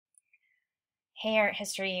Hey Art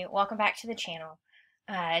History, welcome back to the channel.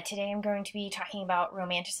 Today I'm going to be talking about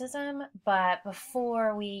Romanticism, but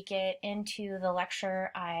before we get into the lecture,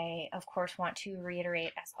 I of course want to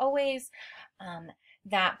reiterate, as always,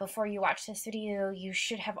 that before you watch this video, you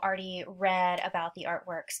should have already read about the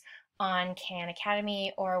artworks on Khan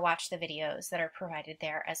Academy or watch the videos that are provided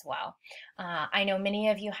there as well. I know many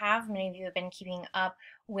of you have been keeping up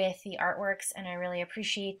with the artworks, and I really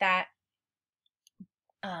appreciate that.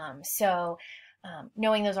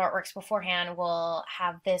 Knowing those artworks beforehand will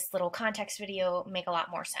have this little context video make a lot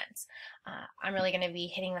more sense. I'm really going to be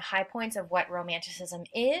hitting the high points of what Romanticism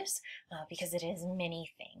is, because it is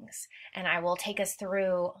many things, and I will take us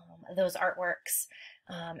through those artworks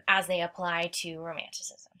as they apply to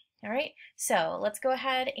Romanticism. All right, so let's go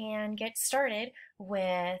ahead and get started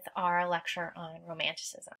with our lecture on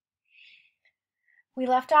Romanticism. We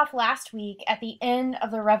left off last week at the end of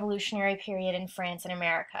the revolutionary period in France and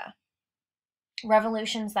America.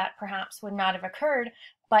 Revolutions that perhaps would not have occurred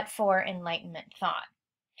but for Enlightenment thought.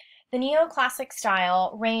 The neoclassic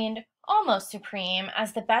style reigned almost supreme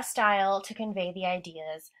as the best style to convey the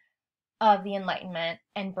ideas of the Enlightenment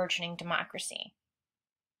and burgeoning democracy.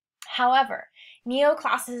 However,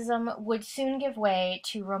 neoclassicism would soon give way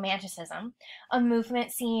to Romanticism, a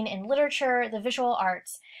movement seen in literature, the visual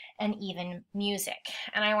arts, and even music.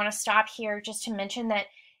 And I want to stop here just to mention that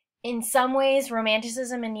in some ways,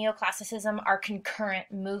 Romanticism and Neoclassicism are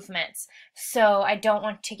concurrent movements. So I don't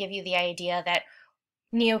want to give you the idea that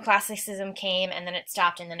Neoclassicism came and then it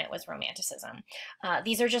stopped and then it was Romanticism.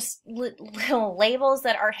 These are just little labels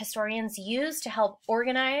that art historians use to help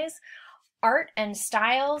organize art and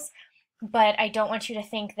styles, but I don't want you to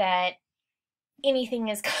think that anything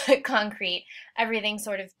is concrete. Everything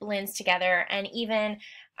sort of blends together, and even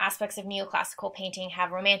aspects of neoclassical painting have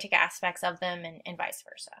romantic aspects of them, and vice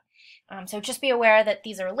versa. So just be aware that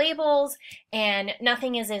these are labels, and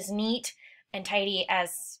nothing is as neat and tidy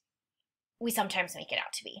as we sometimes make it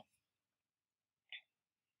out to be.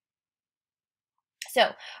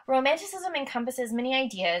 So, Romanticism encompasses many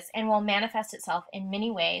ideas and will manifest itself in many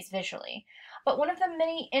ways visually, but one of the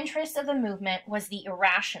many interests of the movement was the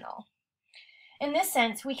irrational. In this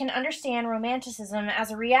sense, we can understand Romanticism as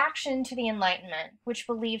a reaction to the Enlightenment, which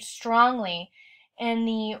believed strongly in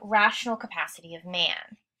the rational capacity of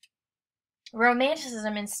man.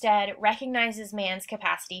 Romanticism instead recognizes man's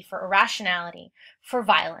capacity for irrationality, for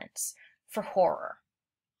violence, for horror.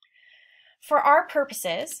 For our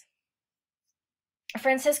purposes,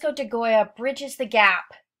 Francisco de Goya bridges the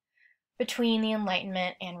gap between the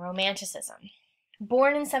Enlightenment and Romanticism.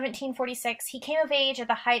 Born in 1746, he came of age at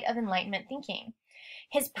the height of Enlightenment thinking.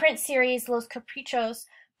 His print series, Los Caprichos,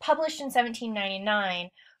 published in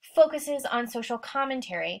 1799, focuses on social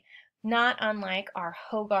commentary, not unlike our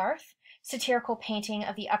Hogarth satirical painting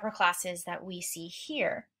of the upper classes that we see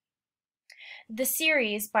here. The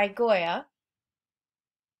series by Goya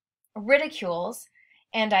ridicules,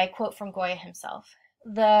 and I quote from Goya himself,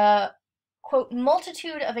 the, quote,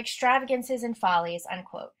 multitude of extravagances and follies,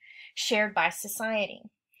 unquote, shared by society.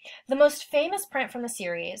 The most famous print from the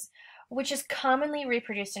series, which is commonly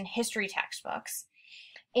reproduced in history textbooks,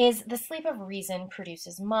 is The Sleep of Reason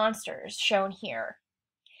Produces Monsters, shown here.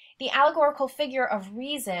 The allegorical figure of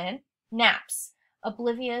Reason naps,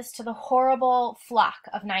 oblivious to the horrible flock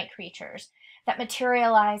of night creatures that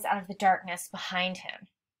materialize out of the darkness behind him.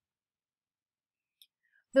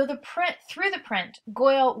 Through the print,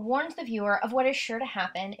 Goya warns the viewer of what is sure to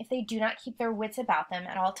happen if they do not keep their wits about them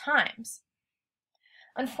at all times.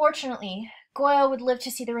 Unfortunately, Goya would live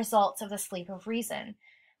to see the results of the Sleep of Reason,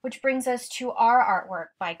 which brings us to our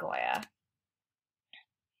artwork by Goya.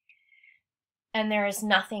 And there is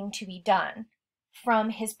nothing to be done,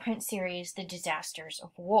 from his print series, The Disasters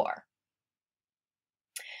of War.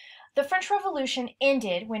 The French Revolution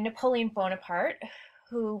ended when Napoleon Bonaparte,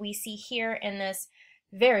 who we see here in this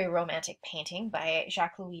very romantic painting by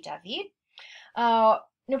Jacques-Louis David,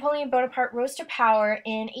 Napoleon Bonaparte rose to power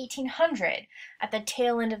in 1800 at the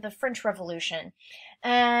tail end of the French Revolution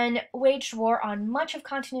and waged war on much of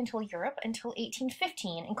continental Europe until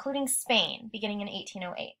 1815, including Spain, beginning in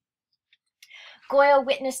 1808. Goya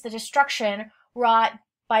witnessed the destruction wrought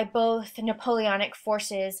by both Napoleonic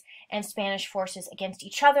forces and Spanish forces against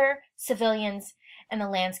each other, civilians, and the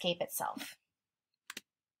landscape itself.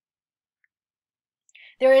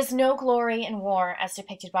 There is no glory in war as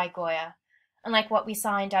depicted by Goya, unlike what we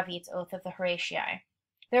saw in David's Oath of the Horatii.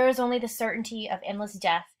 There is only the certainty of endless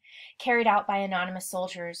death carried out by anonymous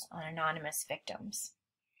soldiers on anonymous victims.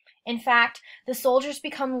 In fact, the soldiers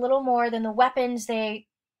become little more than the weapons they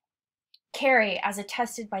carry, as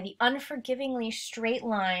attested by the unforgivingly straight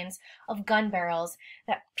lines of gun barrels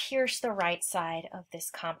that pierce the right side of this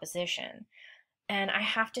composition. And I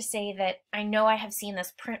have to say that I know I have seen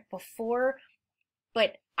this print before,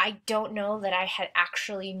 but I don't know that I had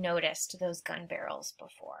actually noticed those gun barrels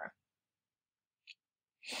before.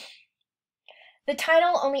 The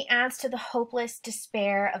title only adds to the hopeless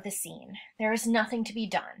despair of the scene. There is nothing to be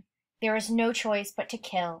done. There is no choice but to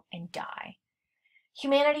kill and die.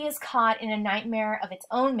 Humanity is caught in a nightmare of its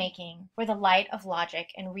own making, where the light of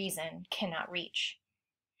logic and reason cannot reach.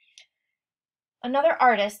 Another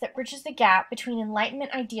artist that bridges the gap between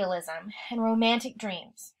Enlightenment idealism and romantic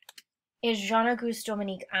dreams is Jean-Auguste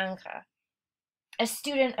Dominique Ingres, a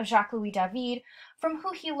student of Jacques-Louis David, from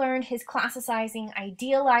whom he learned his classicizing,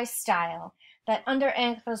 idealized style that under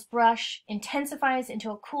Ingres' brush intensifies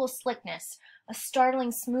into a cool slickness, a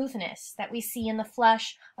startling smoothness that we see in the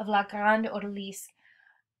flush of La Grande Odalisque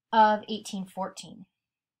of 1814.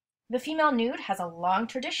 The female nude has a long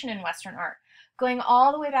tradition in Western art, going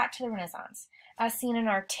all the way back to the Renaissance, as seen in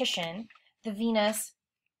our Titian, the Venus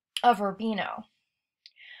of Urbino.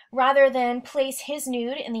 Rather than place his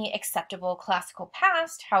nude in the acceptable classical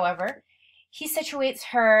past, however, he situates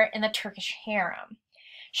her in the Turkish harem.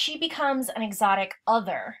 She becomes an exotic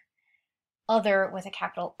other with a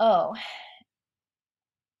capital O.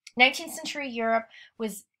 19th century Europe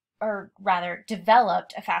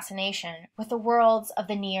developed a fascination with the worlds of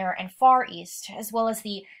the Near and Far East, as well as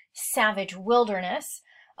the savage wilderness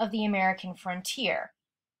of the American frontier.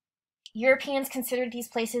 Europeans considered these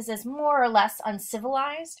places as more or less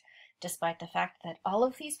uncivilized, despite the fact that all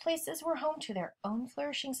of these places were home to their own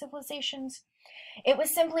flourishing civilizations. It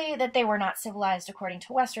was simply that they were not civilized according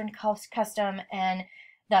to Western custom, and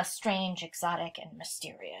thus strange, exotic, and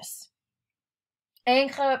mysterious.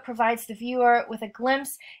 Ingres provides the viewer with a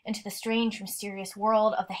glimpse into the strange, mysterious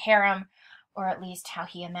world of the harem, or at least how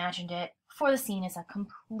he imagined it, for the scene is a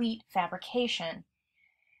complete fabrication.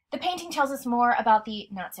 The painting tells us more about the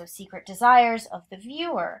not-so-secret desires of the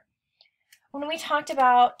viewer. When we talked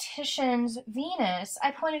about Titian's Venus,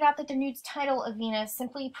 I pointed out that the nude's title of Venus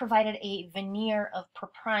simply provided a veneer of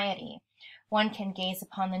propriety. One can gaze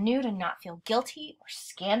upon the nude and not feel guilty or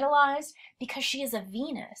scandalized because she is a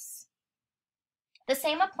Venus. The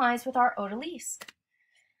same applies with our Odalisque.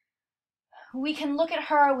 We can look at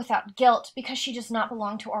her without guilt because she does not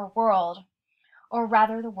belong to our world, or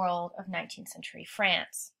rather the world of 19th century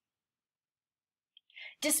France.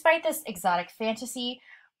 Despite this exotic fantasy,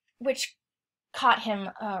 which caught him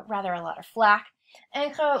rather a lot of flack,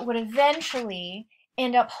 Ingres would eventually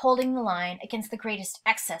end up holding the line against the greatest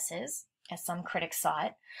excesses, as some critics saw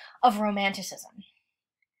it, of Romanticism.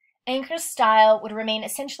 Ingres' style would remain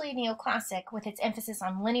essentially neoclassic with its emphasis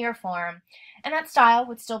on linear form, and that style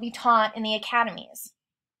would still be taught in the academies.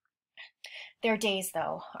 Their days,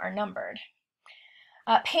 though, are numbered.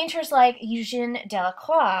 Painters like Eugène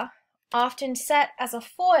Delacroix, often set as a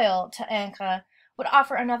foil to Ingres, would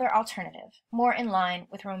offer another alternative, more in line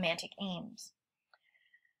with romantic aims.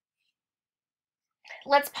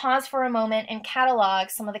 Let's pause for a moment and catalog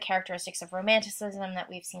some of the characteristics of Romanticism that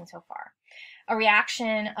we've seen so far. A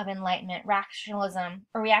reaction to Enlightenment rationalism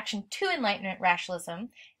and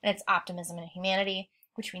its optimism in humanity,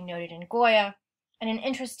 which we noted in Goya, and an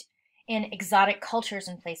interest in exotic cultures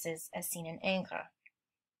and places as seen in Ingres.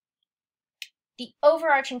 The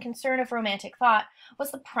overarching concern of Romantic thought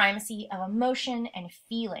was the primacy of emotion and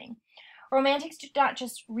feeling. Romantics did not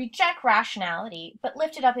just reject rationality, but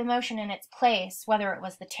lifted up emotion in its place, whether it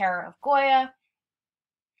was the terror of Goya,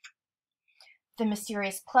 the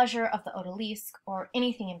mysterious pleasure of the Odalisque, or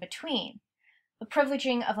anything in between. The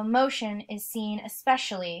privileging of emotion is seen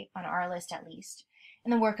especially, on our list at least, in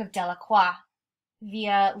the work of Delacroix,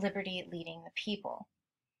 via Liberty Leading the People.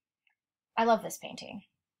 I love this painting.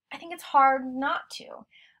 I think it's hard not to,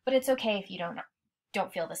 but it's okay if you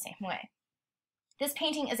don't feel the same way. This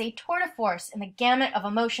painting is a tour de force in the gamut of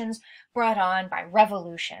emotions brought on by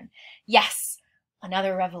revolution. Yes,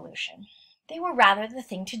 another revolution. They were rather the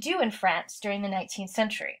thing to do in France during the 19th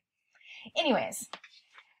century. Anyways,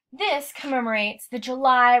 this commemorates the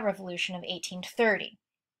July Revolution of 1830.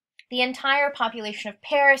 The entire population of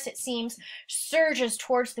Paris, it seems, surges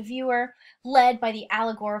towards the viewer, led by the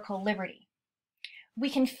allegorical liberty. We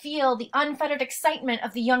can feel the unfettered excitement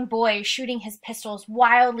of the young boy shooting his pistols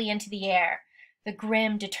wildly into the air, the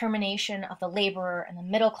grim determination of the laborer and the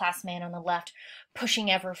middle-class man on the left pushing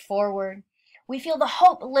ever forward. We feel the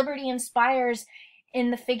hope liberty inspires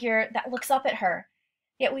in the figure that looks up at her,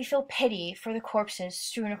 yet we feel pity for the corpses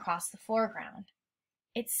strewn across the foreground.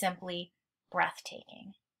 It's simply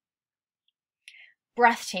breathtaking.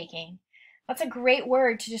 Breathtaking, That's a great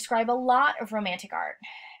word to describe a lot of Romantic art,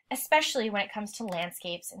 especially when it comes to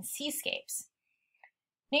landscapes and seascapes.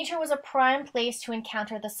 Nature was a prime place to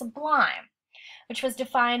encounter the sublime, which was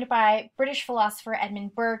defined by British philosopher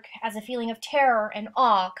Edmund Burke as a feeling of terror and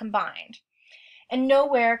awe combined. And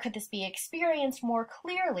nowhere could this be experienced more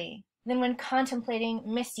clearly than when contemplating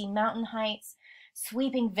misty mountain heights,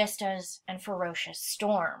 sweeping vistas, and ferocious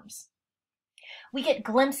storms. We get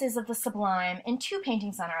glimpses of the sublime in two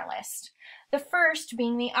paintings on our list, the first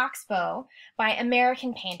being the Oxbow by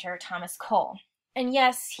American painter Thomas Cole. And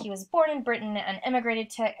yes, he was born in Britain and emigrated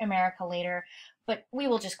to America later, but we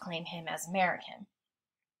will just claim him as American.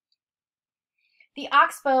 The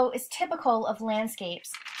Oxbow is typical of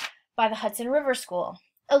landscapes by the Hudson River School,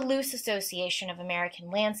 a loose association of American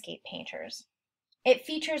landscape painters. It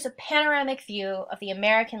features a panoramic view of the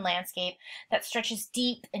American landscape that stretches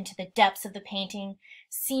deep into the depths of the painting,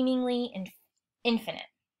 seemingly infinite.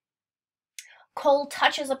 Cole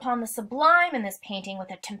touches upon the sublime in this painting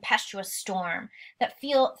with a tempestuous storm that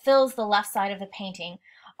fills the left side of the painting,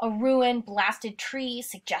 a ruined, blasted tree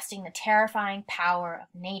suggesting the terrifying power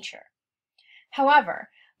of nature. However,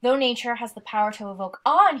 though nature has the power to evoke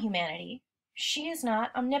awe in humanity, she is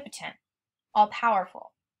not omnipotent,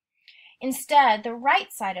 all-powerful. Instead, the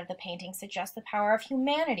right side of the painting suggests the power of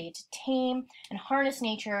humanity to tame and harness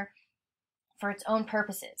nature for its own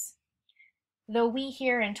purposes. Though we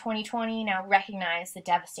here in 2020 now recognize the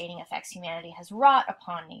devastating effects humanity has wrought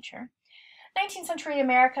upon nature, 19th century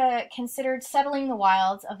America considered settling the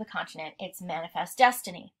wilds of the continent its manifest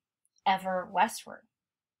destiny, ever westward.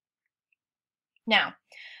 Now,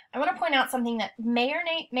 I want to point out something that may or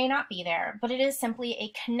may not be there, but it is simply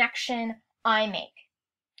a connection I make.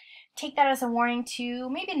 Take that as a warning to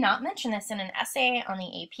maybe not mention this in an essay on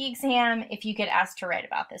the AP exam if you get asked to write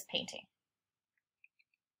about this painting.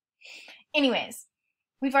 Anyways,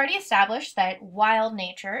 we've already established that wild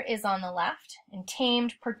nature is on the left and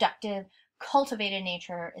tamed, productive, cultivated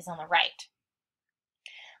nature is on the right.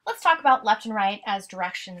 Let's talk about left and right as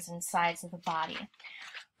directions and sides of the body,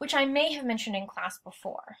 which I may have mentioned in class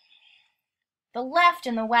before. The left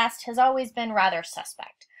in the West has always been rather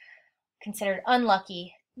suspect, considered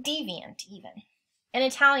unlucky, deviant even. In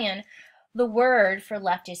Italian, the word for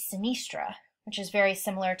left is sinistra, which is very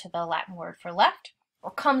similar to the Latin word for left, or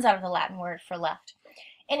comes out of the Latin word for left.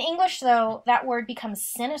 In English, though, that word becomes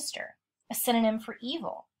sinister, a synonym for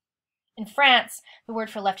evil. In France, the word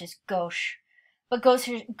for left is gauche, but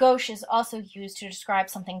gauche is also used to describe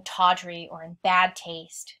something tawdry or in bad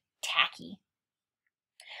taste, tacky.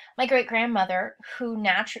 My great-grandmother, who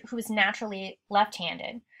was naturally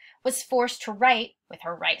left-handed, was forced to write with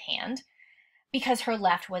her right hand because her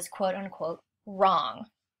left was quote-unquote wrong.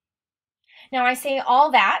 Now, I say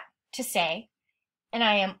all that to say, and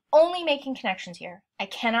I am only making connections here, I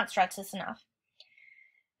cannot stress this enough,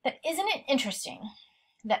 that isn't it interesting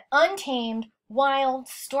that untamed, wild,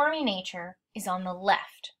 stormy nature is on the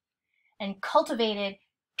left, and cultivated,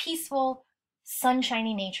 peaceful,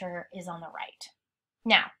 sunshiny nature is on the right.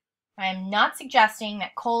 Now, I am not suggesting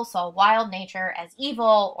that Cole saw wild nature as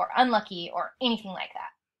evil or unlucky or anything like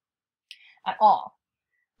that at all.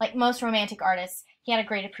 Like most Romantic artists, he had a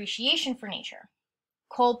great appreciation for nature.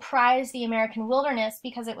 Cole prized the American wilderness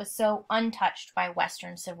because it was so untouched by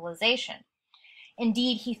Western civilization.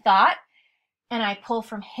 Indeed, he thought, and I pull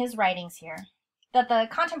from his writings here, that the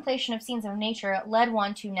contemplation of scenes of nature led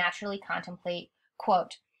one to naturally contemplate,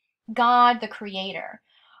 quote, God the Creator,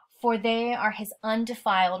 for they are his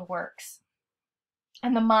undefiled works,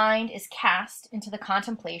 and the mind is cast into the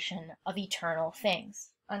contemplation of eternal things,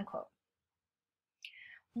 unquote.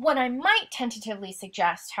 What I might tentatively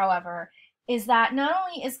suggest, however, is that not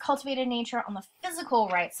only is cultivated nature on the physical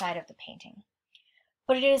right side of the painting,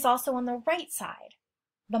 but it is also on the right side,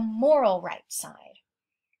 the moral right side,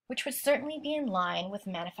 which would certainly be in line with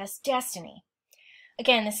manifest destiny.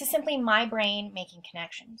 Again, this is simply my brain making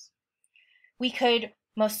connections. We could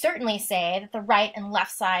most certainly say that the right and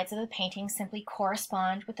left sides of the painting simply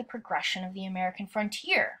correspond with the progression of the American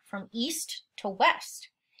frontier from east to west.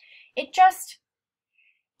 It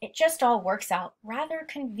just all works out rather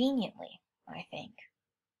conveniently, I think.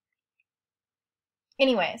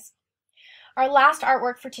 Anyways, our last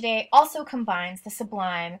artwork for today also combines the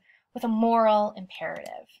sublime with a moral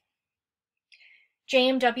imperative.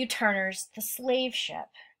 J.M.W. Turner's The Slave Ship.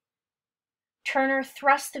 Turner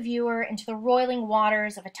thrusts the viewer into the roiling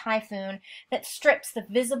waters of a typhoon that strips the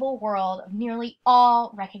visible world of nearly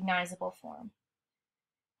all recognizable form.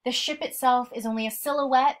 The ship itself is only a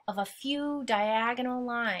silhouette of a few diagonal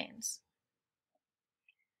lines,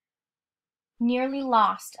 nearly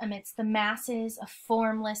lost amidst the masses of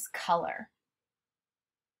formless color.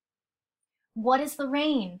 What is the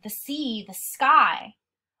rain, the sea, the sky?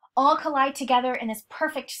 All collide together in this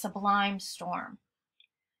perfect, sublime storm.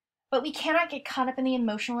 But we cannot get caught up in the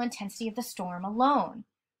emotional intensity of the storm alone.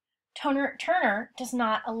 Turner does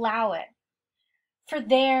not allow it. For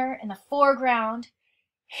there, in the foreground,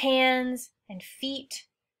 hands and feet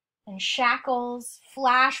and shackles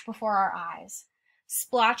flash before our eyes.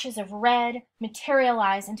 Splotches of red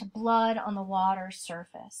materialize into blood on the water's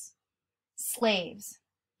surface. Slaves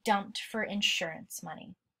dumped for insurance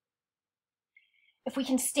money. If we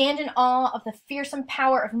can stand in awe of the fearsome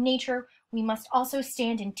power of nature, we must also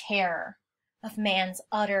stand in terror of man's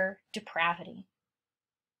utter depravity.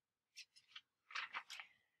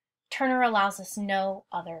 Turner allows us no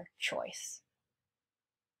other choice.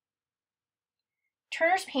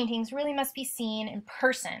 Turner's paintings really must be seen in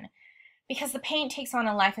person because the paint takes on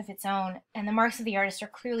a life of its own and the marks of the artist are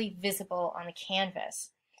clearly visible on the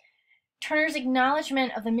canvas. Turner's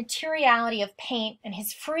acknowledgement of the materiality of paint and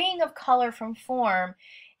his freeing of color from form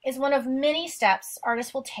is one of many steps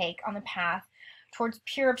artists will take on the path towards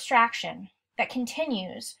pure abstraction that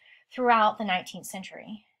continues throughout the 19th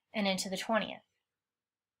century and into the 20th.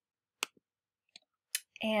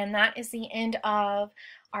 And that is the end of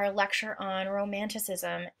our lecture on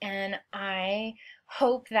Romanticism, and I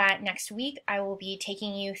hope that next week I will be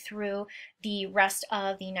taking you through the rest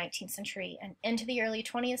of the 19th century and into the early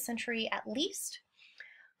 20th century at least,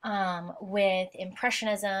 with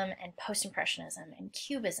Impressionism and Post-Impressionism and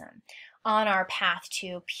Cubism on our path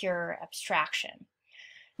to pure abstraction.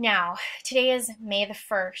 Now, today is May the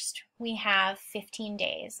 1st. We have 15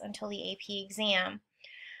 days until the AP exam.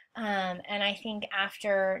 And I think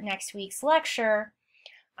after next week's lecture,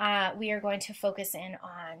 we are going to focus in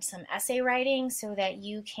on some essay writing so that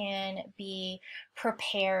you can be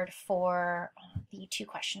prepared for the 2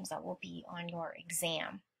 questions that will be on your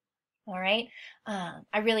exam. All right.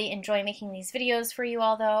 I really enjoy making these videos for you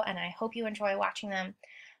all though, and I hope you enjoy watching them.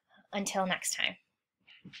 Until next time.